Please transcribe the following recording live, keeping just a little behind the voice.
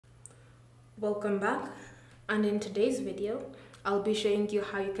Welcome back, and in today's video I'll be showing you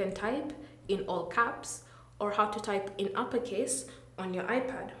how you can type in all caps or how to type in uppercase on your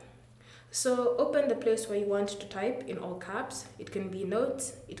iPad. So open the place where you want to type in all caps. It can be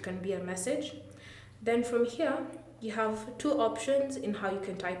notes, it can be a message. Then from here you have two options in how you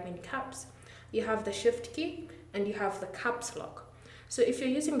can type in caps. You have the shift key and you have the caps lock. So if you're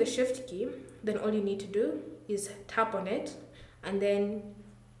using the shift key, then all you need to do is tap on it, and then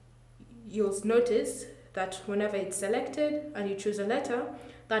you'll notice that whenever it's selected and you choose a letter,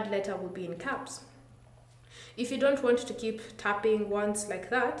 that letter will be in caps. If you don't want to keep tapping once like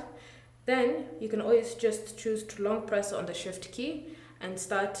that, then you can always just choose to long press on the shift key and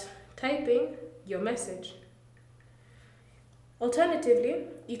start typing your message. Alternatively,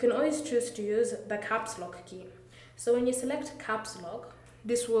 you can always choose to use the caps lock key. So when you select caps lock,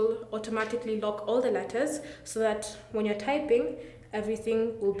 this will automatically lock all the letters so that when you're typing,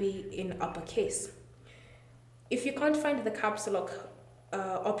 everything will be in uppercase. If you can't find the caps lock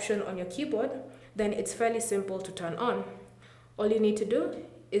option on your keyboard, then it's fairly simple to turn on. All you need to do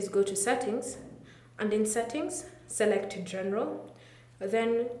is go to settings, and in settings, select general.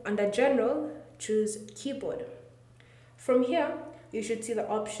 Then under general, choose keyboard. From here, you should see the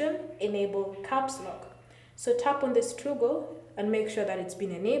option enable caps lock. So tap on this toggle and make sure that it's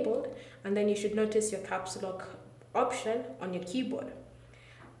been enabled, and then you should notice your caps lock option on your keyboard.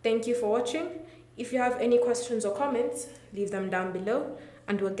 Thank you for watching. If you have any questions or comments, leave them down below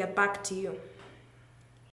and we'll get back to you.